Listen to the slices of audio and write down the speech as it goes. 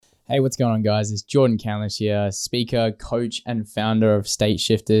Hey, what's going on, guys? It's Jordan Canlish here, speaker, coach, and founder of State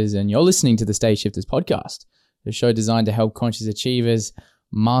Shifters, and you're listening to the State Shifters podcast, the show designed to help conscious achievers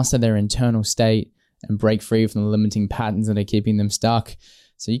master their internal state and break free from the limiting patterns that are keeping them stuck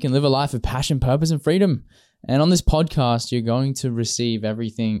so you can live a life of passion, purpose, and freedom. And on this podcast, you're going to receive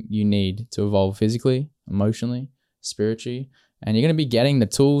everything you need to evolve physically, emotionally, spiritually, and you're going to be getting the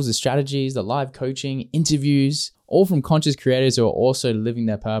tools, the strategies, the live coaching, interviews, all from conscious creators who are also living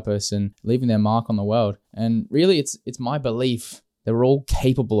their purpose and leaving their mark on the world. And really, it's my belief that we're all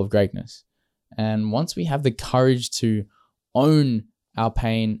capable of greatness. And once we have the courage to own our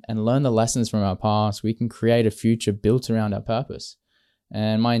pain and learn the lessons from our past, we can create a future built around our purpose.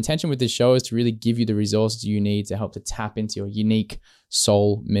 And my intention with this show is to really give you the resources you need to help to tap into your unique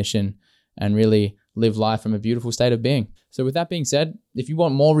soul mission and really live life from a beautiful state of being. So with that being said, if you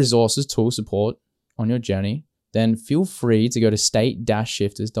want more resources, tools, support on your journey, then feel free to go to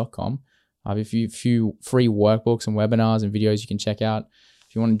state-shifters.com. I have a few free workbooks and webinars and videos you can check out.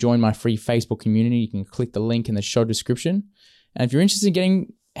 If you want to join my free Facebook community, you can click the link in the show description. And if you're interested in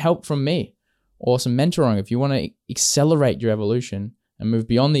getting help from me or some mentoring, if you want to accelerate your evolution and move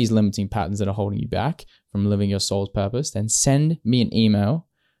beyond these limiting patterns that are holding you back from living your soul's purpose, then send me an email,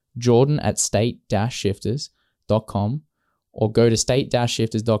 jordan@state-shifters.com, or go to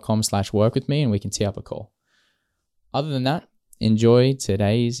state-shifters.com/work with me and we can tee up a call. Other than that, enjoy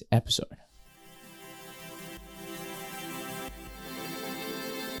today's episode.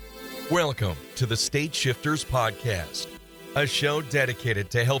 Welcome to the State Shifters Podcast, a show dedicated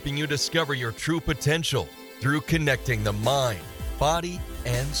to helping you discover your true potential through connecting the mind, body,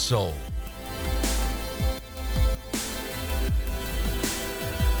 and soul.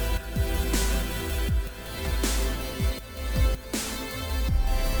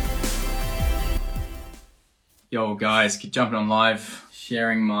 Yo guys, keep jumping on live,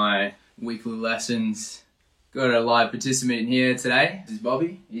 sharing my weekly lessons. Got a live participant here today. This is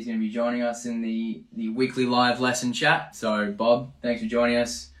Bobby. He's going to be joining us in the weekly live lesson chat. So Bob, thanks for joining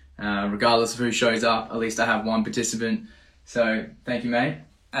us. Regardless of who shows up, at least I have one participant. So thank you, mate.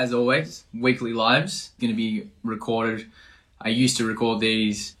 As always, weekly lives going to be recorded. I used to record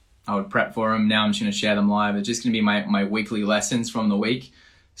these. I would prep for them. Now I'm just going to share them live. It's just going to be my weekly lessons from the week.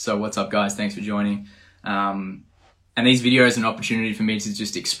 So what's up, guys? Thanks for joining. And these videos are an opportunity for me to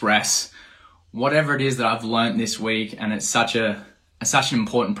just express whatever it is that I've learned this week. And it's such an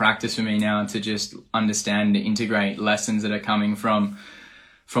important practice for me now to just understand and integrate lessons that are coming from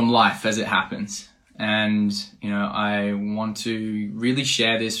life as it happens. And, I want to really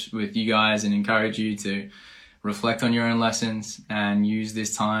share this with you guys and encourage you to reflect on your own lessons and use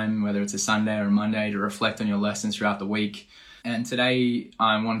this time, whether it's a Sunday or a Monday, to reflect on your lessons throughout the week. And today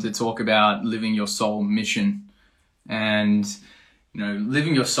I wanted to talk about living your soul mission. And,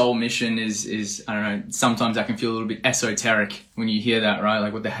 living your soul mission is, I don't know, sometimes I can feel a little bit esoteric when you hear that, right?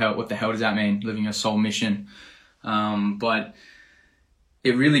 Like what the hell does that mean? Living your soul mission. But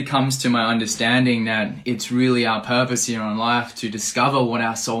it really comes to my understanding that it's really our purpose here on life to discover what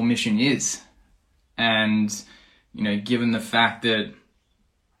our soul mission is. And, given the fact that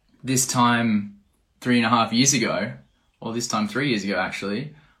this time 3.5 years ago, or this time 3 years ago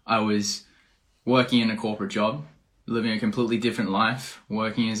actually, I was working in a corporate job, living a completely different life,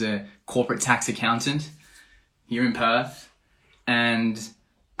 working as a corporate tax accountant here in Perth. And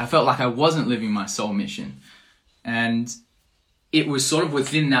I felt like I wasn't living my soul mission. And it was sort of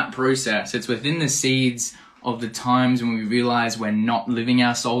within that process. It's within the seeds of the times when we realize we're not living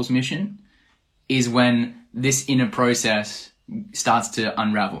our soul's mission is when this inner process starts to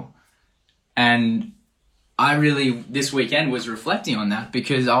unravel. And I really, this weekend, was reflecting on that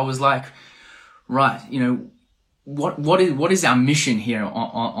because I was like, right, what is our mission here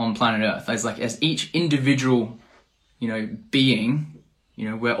on planet Earth? As each individual, being,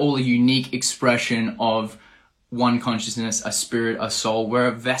 we're all a unique expression of one consciousness, a spirit, a soul. We're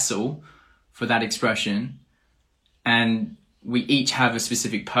a vessel for that expression. And we each have a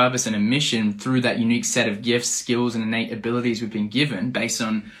specific purpose and a mission through that unique set of gifts, skills, and innate abilities we've been given based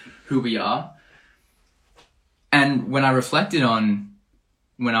on who we are. And when I reflected on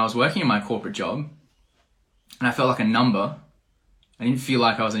when I was working in my corporate job, and I felt like a number, I didn't feel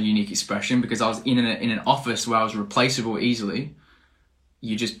like I was a unique expression because I was in an office where I was replaceable easily.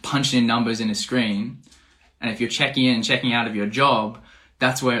 You just punch in numbers in a screen. And if you're checking in and checking out of your job,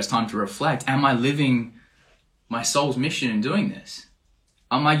 that's where it's time to reflect. Am I living my soul's mission in doing this?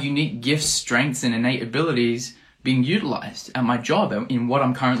 Are my unique gifts, strengths, and innate abilities being utilized at my job in what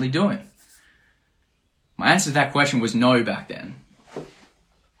I'm currently doing? My answer to that question was no back then.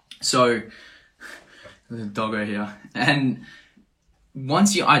 So, there's a doggo here. And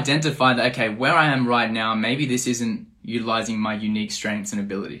once you identify that, okay, where I am right now, maybe this isn't utilizing my unique strengths and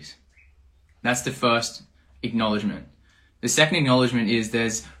abilities. That's the first acknowledgement. The second acknowledgement is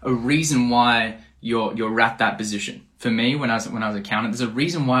there's a reason why you're at that position. For me, when I was an accountant, there's a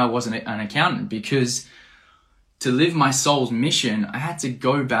reason why I wasn't an accountant, because to live my soul's mission, I had to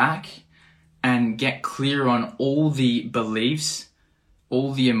go back and get clear on all the beliefs,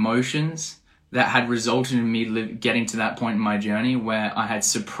 all the emotions that had resulted in me getting to that point in my journey where I had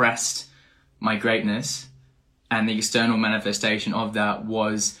suppressed my greatness, and the external manifestation of that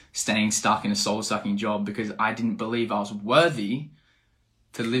was staying stuck in a soul-sucking job because I didn't believe I was worthy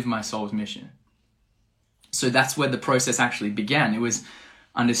to live my soul's mission. So that's where the process actually began. It was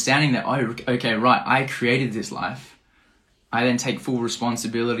understanding that, oh, okay, right, I created this life. I then take full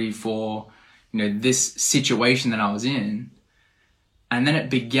responsibility for, this situation that I was in. And then it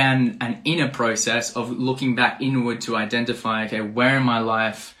began an inner process of looking back inward to identify, okay, where in my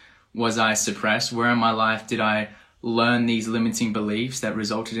life was I suppressed? Where in my life did I learn these limiting beliefs that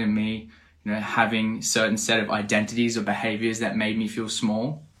resulted in me, having certain set of identities or behaviors that made me feel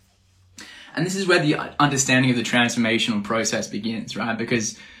small? And this is where the understanding of the transformational process begins, right?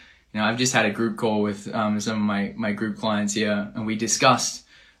 Because, I've just had a group call with some of my group clients here, and we discussed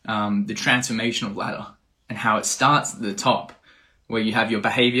the transformational ladder and how it starts at the top, where you have your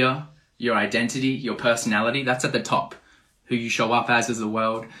behavior, your identity, your personality. That's at the top, who you show up as the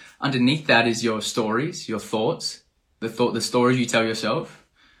world. Underneath that is your stories, your thoughts, the stories you tell yourself.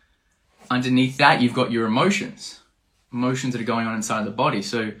 Underneath that, you've got your emotions that are going on inside the body.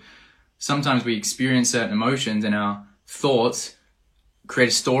 So sometimes we experience certain emotions and our thoughts create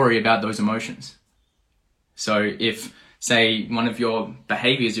a story about those emotions. So if, say, one of your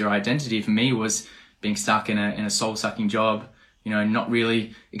behaviors, your identity for me was being stuck in a soul-sucking job, not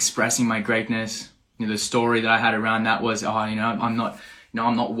really expressing my greatness, the story that I had around that was, I'm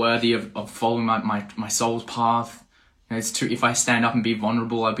not worthy of following my soul's path. It's too, if I stand up and be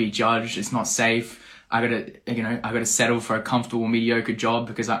vulnerable, I'll be judged. It's not safe. I gotta settle for a comfortable, mediocre job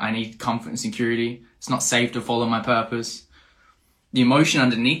because I need comfort and security. It's not safe to follow my purpose. The emotion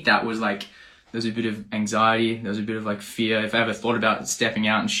underneath that was like, there's a bit of anxiety. There's a bit of like fear. If I ever thought about stepping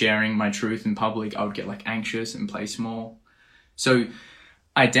out and sharing my truth in public, I would get like anxious and play small. So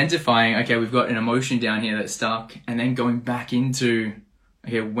identifying, okay, we've got an emotion down here that's stuck, and then going back into,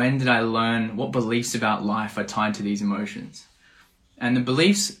 okay, when did I learn, what beliefs about life are tied to these emotions? And the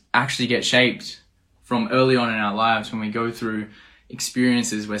beliefs actually get shaped from early on in our lives when we go through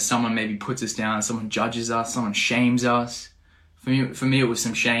experiences where someone maybe puts us down, someone judges us, someone shames us. For me, it was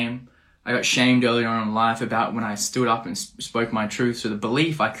some shame. I got shamed early on in life about when I stood up and spoke my truth. So the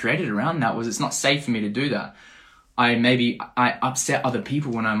belief I created around that was it's not safe for me to do that. I upset other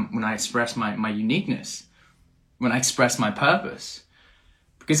people when I express my uniqueness, when I express my purpose.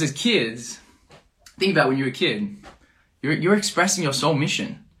 Because as kids, think about when you're a kid, you're expressing your soul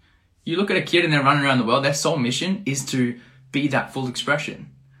mission. You look at a kid and they're running around the world, their soul mission is to be that full expression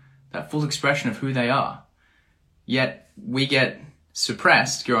of who they are. Yet we get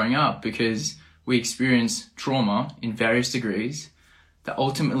suppressed growing up because we experience trauma in various degrees that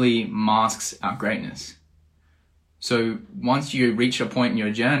ultimately masks our greatness. So once you reach a point in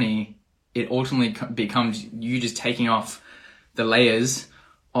your journey, it ultimately becomes you just taking off the layers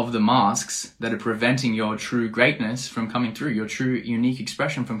of the masks that are preventing your true greatness from coming through, your true unique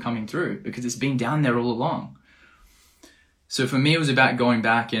expression from coming through, because it's been down there all along. So for me, it was about going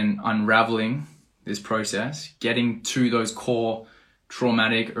back and unraveling this process, getting to those core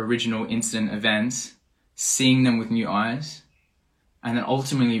traumatic original incident events, seeing them with new eyes, and then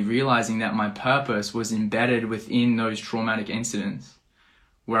ultimately realizing that my purpose was embedded within those traumatic incidents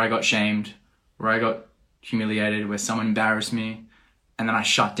where I got shamed, where I got humiliated, where someone embarrassed me, and then I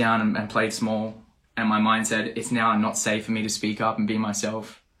shut down and played small, and my mind said, it's now not safe for me to speak up and be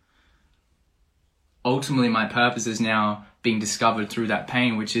myself. Ultimately, my purpose is now being discovered through that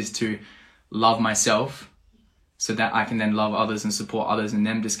pain, which is to love myself so that I can then love others and support others in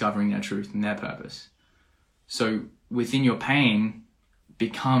them discovering their truth and their purpose. So within your pain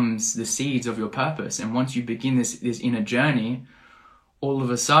becomes the seeds of your purpose. And once you begin this inner journey, all of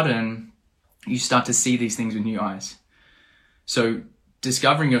a sudden you start to see these things with new eyes. So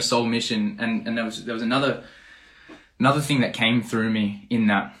discovering your soul mission, and there was another thing that came through me in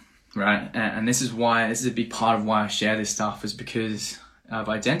that, right? And this is a big part of why I share this stuff, is because I've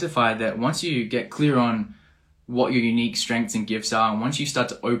identified that once you get clear on what your unique strengths and gifts are, and once you start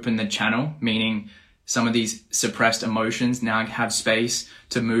to open the channel, meaning some of these suppressed emotions now have space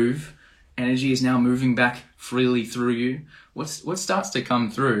to move, energy is now moving back freely through you, what starts to come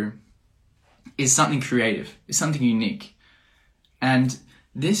through is something creative, is something unique. And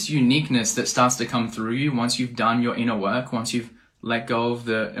this uniqueness that starts to come through you once you've done your inner work, once you've let go of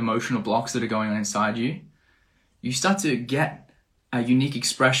the emotional blocks that are going on inside you, you start to get a unique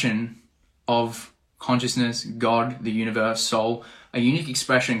expression of consciousness, God, the universe, soul. A unique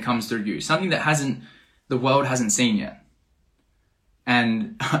expression comes through you, something that the world hasn't seen yet.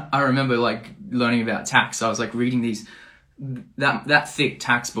 And I remember like learning about tax. I was like reading that thick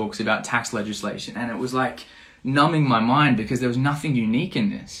tax books about tax legislation, and it was like numbing my mind because there was nothing unique in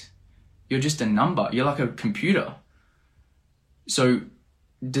this. You're just a number. You're like a computer. So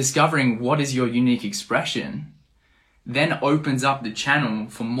discovering what is your unique expression then opens up the channel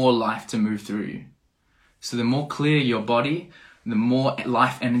for more life to move through you. So the more clear your body, the more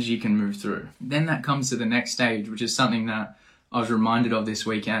life energy can move through. Then that comes to the next stage, which is something that I was reminded of this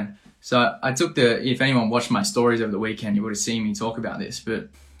weekend. So I took if anyone watched my stories over the weekend, you would have seen me talk about this, but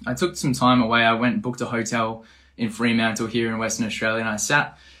I took some time away. I went and booked a hotel in Fremantle here in Western Australia, and I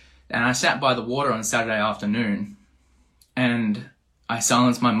sat by the water on Saturday afternoon, and I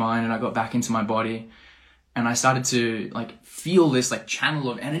silenced my mind and I got back into my body, and I started to like feel this like channel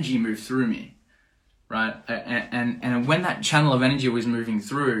of energy move through me, right? And when that channel of energy was moving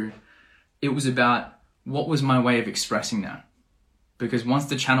through, it was about what was my way of expressing that. Because once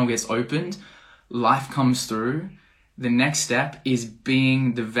the channel gets opened, life comes through. The next step is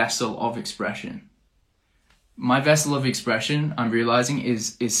being the vessel of expression. My vessel of expression, I'm realizing,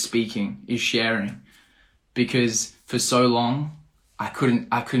 is speaking, is sharing. Because for so long, I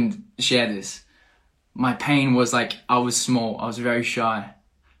couldn't share this. My pain was like, I was small, I was very shy.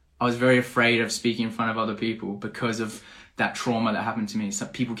 I was very afraid of speaking in front of other people because of that trauma that happened to me. So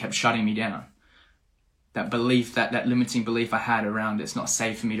people kept shutting me down. That belief, that limiting belief I had around it's not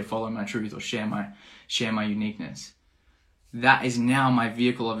safe for me to follow my truth or share my uniqueness. That is now my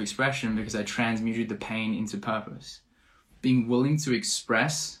vehicle of expression because I transmuted the pain into purpose. Being willing to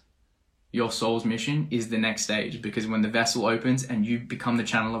express your soul's mission is the next stage, because when the vessel opens and you become the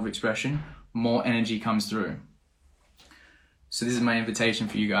channel of expression, more energy comes through. So this is my invitation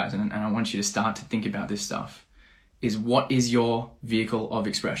for you guys, and I want you to start to think about this stuff. Is what is your vehicle of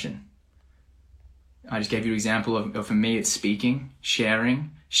expression? I just gave you an example of for me, it's speaking,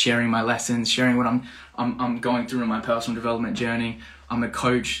 sharing my lessons, sharing what I'm going through in my personal development journey. I'm a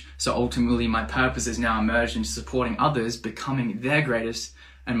coach, so ultimately my purpose is now emerged into supporting others becoming their greatest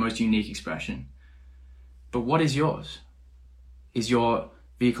and most unique expression. But what is yours? Is your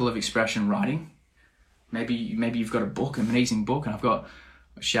vehicle of expression writing? Maybe you've got a book, an amazing book, and I've got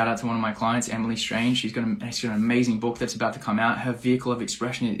a shout out to one of my clients, Emily Strange. She's got an amazing book that's about to come out. Her vehicle of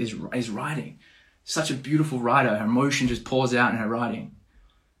expression is writing. Such a beautiful writer. Her emotion just pours out in her writing.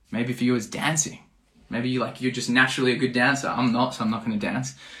 Maybe for you it's dancing. Maybe you're just naturally a good dancer. I'm not, so I'm not going to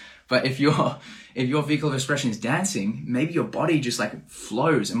dance. But if your vehicle of expression is dancing, maybe your body just like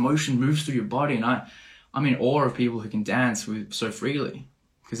flows. Emotion moves through your body, and I'm in awe of people who can dance so freely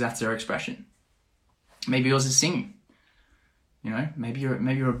because that's their expression. Maybe yours is singing. You know, maybe you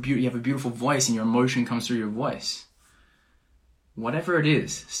have a beautiful voice and your emotion comes through your voice. Whatever it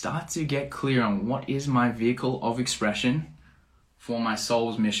is, start to get clear on what is my vehicle of expression for my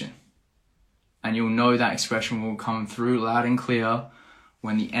soul's mission. And you'll know that expression will come through loud and clear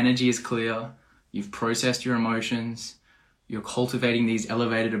when the energy is clear, you've processed your emotions, you're cultivating these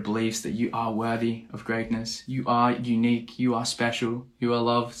elevated beliefs that you are worthy of greatness, you are unique, you are special, you are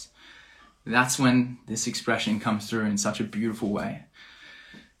loved. That's when this expression comes through in such a beautiful way.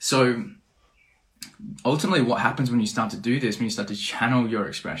 So ultimately what happens when you start to do this, when you start to channel your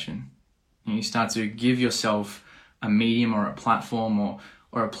expression, and you start to give yourself a medium or a platform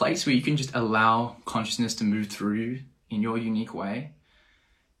or a place where you can just allow consciousness to move through you in your unique way,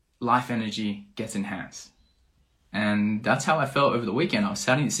 life energy gets enhanced. And that's how I felt over the weekend. I was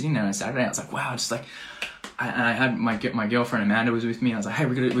sitting there on Saturday. I was like, wow, just like, I had my girlfriend Amanda was with me. And I was like, hey,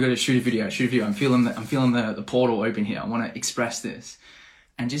 we got to shoot a video. I'm feeling the portal open here. I want to express this.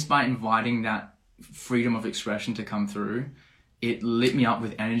 And just by inviting that freedom of expression to come through, it lit me up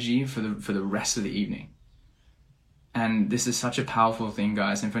with energy for the rest of the evening. And this is such a powerful thing,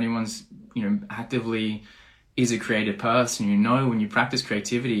 guys. And if anyone's, actively is a creative person, when you practice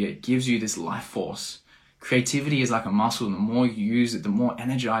creativity, it gives you this life force. Creativity is like a muscle. The more you use it, the more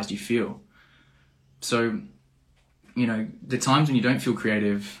energized you feel. So, the times when you don't feel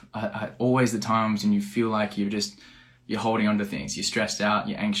creative are always the times when you feel like you're holding on to things. You're stressed out,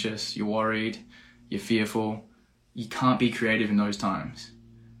 you're anxious, you're worried, you're fearful. You can't be creative in those times.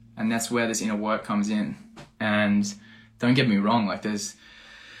 And that's where this inner work comes in. And don't get me wrong, like there's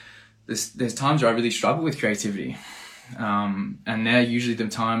times where I really struggle with creativity. And they're usually the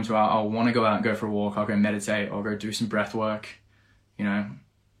times where I'll want to go out and go for a walk, I'll go meditate, I'll go do some breath work.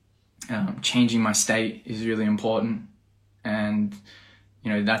 changing my state is really important. And,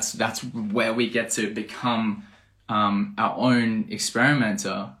 that's where we get to become our own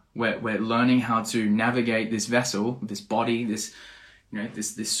experimenter. We're learning how to navigate this vessel, this body, this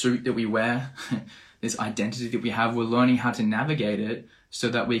suit that we wear, this identity that we have. We're learning how to navigate it so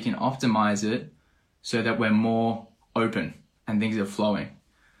that we can optimize it, so that we're more open and things are flowing.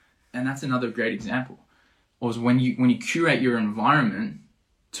 And that's another great example. Was when you curate your environment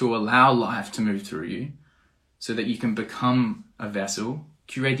to allow life to move through you, so that you can become a vessel.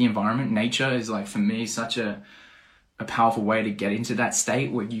 Curate the environment. Nature is, like, for me, such a powerful way to get into that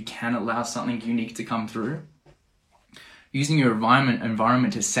state where you can allow something unique to come through. Using your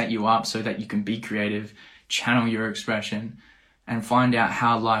environment to set you up so that you can be creative, channel your expression, and find out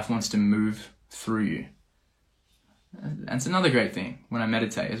how life wants to move through you. That's another great thing when I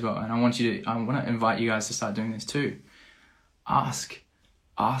meditate as well. And I want to invite you guys to start doing this too. Ask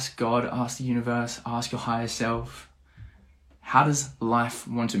God, ask the universe, ask your higher self, how does life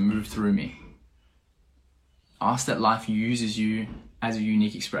want to move through me? Ask that life uses you as a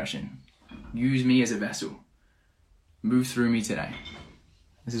unique expression. Use me as a vessel. Move through me today.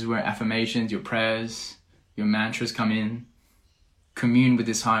 This is where affirmations, your prayers, your mantras come in. Commune with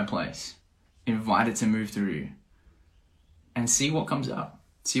this higher place. Invite it to move through you. And see what comes up.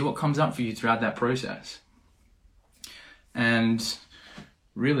 See what comes up for you throughout that process. And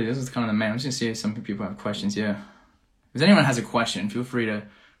really, this is kind of the main. I'm just going to see if some people have questions here. If anyone has a question, feel free to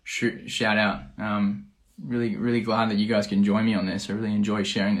shout out. Really, really glad that you guys can join me on this. I really enjoy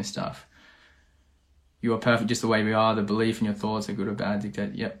sharing this stuff. You are perfect just the way we are. The belief in your thoughts are good or bad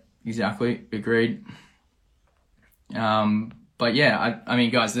dictate. Yep, exactly. Agreed. But yeah, I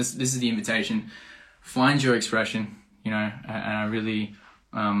mean, guys, this is the invitation. Find your expression, and I really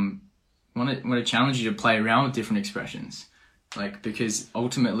want to challenge you to play around with different expressions. Because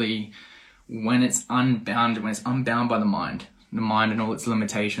ultimately, when it's unbound by the mind and all its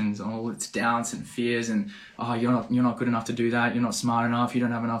limitations, all its doubts and fears, and you're not good enough to do that, you're not smart enough, you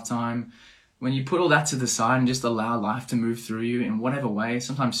don't have enough time. When you put all that to the side and just allow life to move through you in whatever way,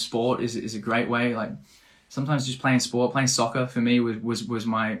 sometimes sport is a great way. Like sometimes just playing soccer for me was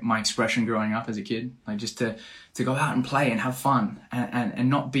my expression growing up as a kid. Like just to go out and play and have fun and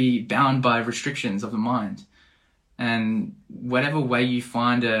not be bound by restrictions of the mind. And whatever way you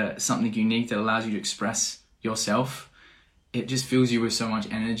find something unique that allows you to express yourself, it just fills you with so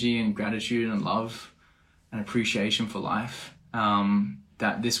much energy and gratitude and love and appreciation for life.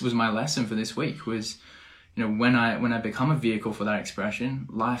 That this was my lesson for this week was, when I become a vehicle for that expression,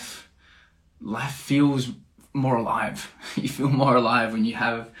 life feels more alive. You feel more alive when you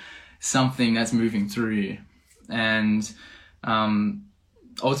have something that's moving through you. And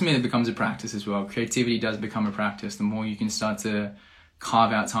ultimately it becomes a practice as well. Creativity does become a practice. The more you can start to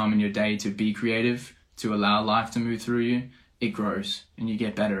carve out time in your day to be creative, to allow life to move through you, it grows and you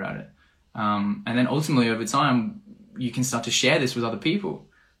get better at it. And then ultimately over time, you can start to share this with other people.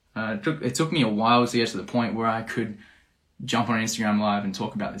 It took me a while to get to the point where I could jump on Instagram Live and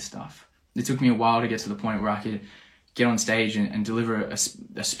talk about this stuff. It took me a while to get to the point where I could get on stage and deliver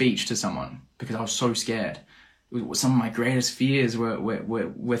a speech to someone because I was so scared. Some of my greatest fears were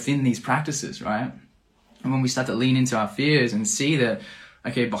within these practices, right? And when we start to lean into our fears and see that,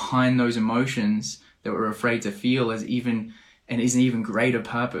 okay, behind those emotions that we're afraid to feel is an even greater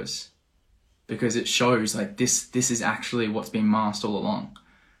purpose, because it shows like this is actually what's been masked all along.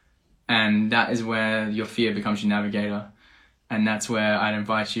 And that is where your fear becomes your navigator. And that's where I'd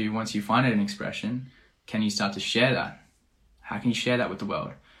invite you, once you find it an expression, can you start to share that? How can you share that with the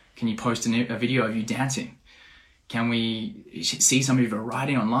world? Can you post a video of you dancing? Can we see some of your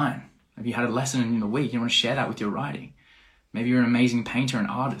writing online? Have you had a lesson in the week? You want to share that with your writing? Maybe you're an amazing painter and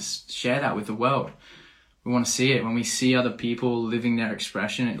artist. Share that with the world. We want to see it. When we see other people living their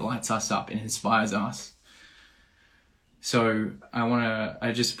expression, it lights us up. It inspires us. So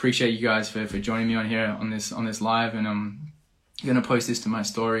I just appreciate you guys for joining me on here on this live, and I'm going to post this to my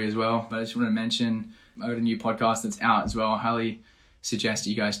story as well. But I just want to mention I got a new podcast that's out as well. I highly suggest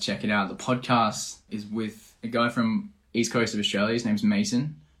you guys check it out. The podcast is with a guy from East Coast of Australia. His name's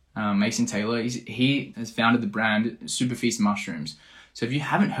Mason Taylor. He has founded the brand Superfeast Mushrooms. So if you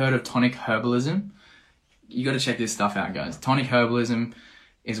haven't heard of tonic herbalism, you got to check this stuff out, guys. Tonic herbalism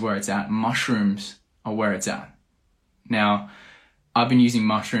is where it's at. Mushrooms are where it's at. Now, I've been using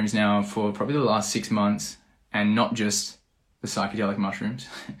mushrooms now for probably the last 6 months, and not just the psychedelic mushrooms.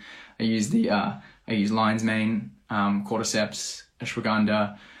 I use lion's mane, cordyceps,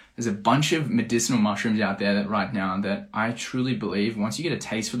 ashwagandha. There's a bunch of medicinal mushrooms out there that right now that I truly believe once you get a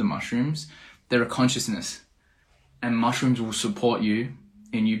taste for the mushrooms, they're a consciousness. and mushrooms will support you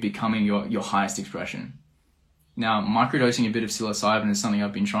in you becoming your highest expression. Now, microdosing a bit of psilocybin is something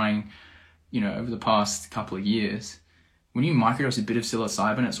I've been trying, over the past couple of years. When you microdose a bit of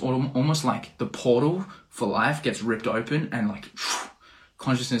psilocybin, it's almost like the portal for life gets ripped open and like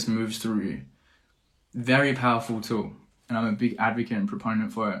consciousness moves through you. Very powerful tool, and I'm a big advocate and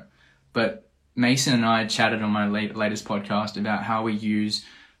proponent for it. But Mason and I chatted on my latest podcast about how we use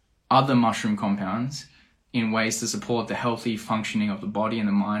other mushroom compounds in ways to support the healthy functioning of the body and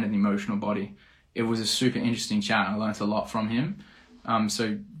the mind and the emotional body. It was a super interesting chat. I learned a lot from him.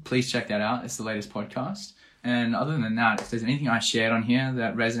 So please check that out. It's the latest podcast. And other than that, if there's anything I shared on here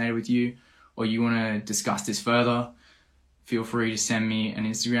that resonated with you or you want to discuss this further, feel free to send me an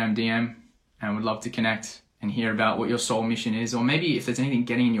Instagram DM, and would love to connect and hear about what your soul mission is. Or maybe if there's anything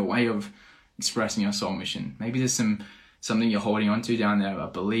getting in your way of expressing your soul mission. Maybe there's something you're holding on to down there, a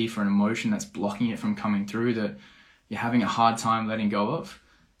belief or an emotion that's blocking it from coming through that you're having a hard time letting go of.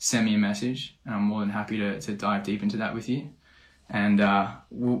 Send me a message, and I'm more than happy to dive deep into that with you. And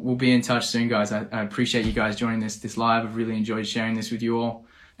we'll be in touch soon, guys. I appreciate you guys joining this live. I've really enjoyed sharing this with you all.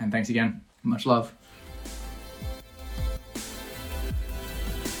 And thanks again. Much love.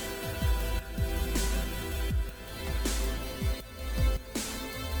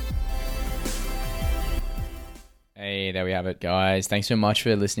 Hey, there we have it, guys. Thanks so much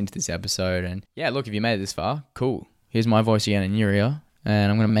for listening to this episode. And yeah, look, if you made it this far, cool. Here's my voice again in your ear.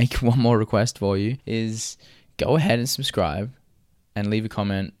 And I'm going to make one more request for you is go ahead and subscribe and leave a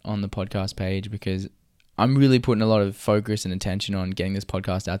comment on the podcast page, because I'm really putting a lot of focus and attention on getting this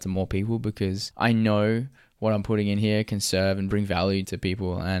podcast out to more people, because I know what I'm putting in here can serve and bring value to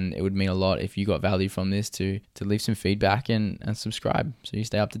people. And it would mean a lot if you got value from this to leave some feedback and subscribe so you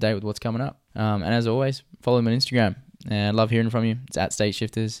stay up to date with what's coming up. And as always, follow me on Instagram. And I love hearing from you. It's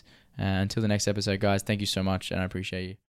 @StateShifters. Until the next episode, guys, thank you so much, and I appreciate you.